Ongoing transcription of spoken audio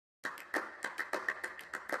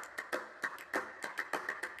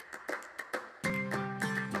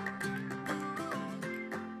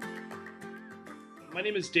My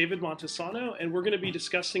name is David Montesano, and we're going to be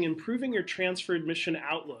discussing improving your transfer admission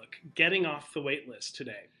outlook, getting off the wait list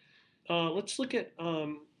today. Let's look at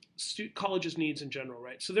colleges' needs in general,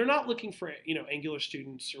 right? So they're not looking for angular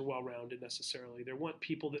students or well-rounded necessarily. They want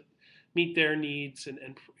people that meet their needs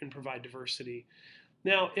and provide diversity.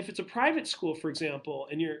 Now, if it's a private school, for example,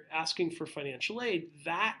 and you're asking for financial aid,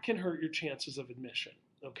 that can hurt your chances of admission,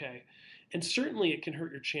 okay? And certainly it can hurt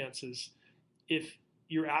your chances if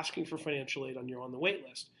you're asking for financial aid and you're on the wait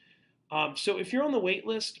list. So if you're on the wait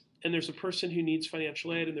list and there's a person who needs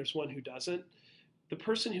financial aid and there's one who doesn't, the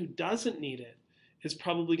person who doesn't need it is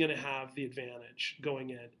probably going to have the advantage going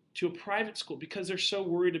in to a private school because they're so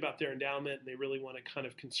worried about their endowment and they really want to kind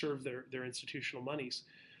of conserve their institutional monies.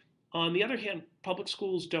 On the other hand, public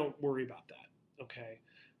schools don't worry about that, okay,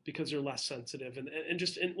 because they're less sensitive and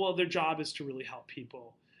their job is to really help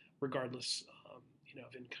people regardless of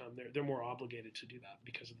income. They're more obligated to do that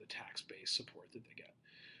because of the tax-based support that they get.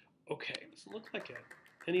 Okay, doesn't look like it.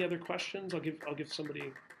 Any other questions? I'll give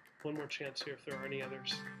somebody one more chance here if there are any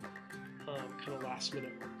others. Kind of last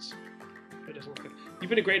minute ones. It doesn't look like. You've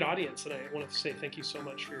been a great audience, and I want to say thank you so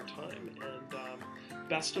much for your time and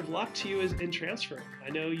best of luck to you in transferring. I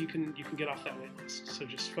know you can get off that wait list. So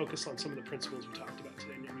just focus on some of the principles we talked about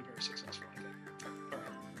today, and you'll be very successful. I think. All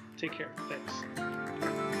right, take care. Thanks.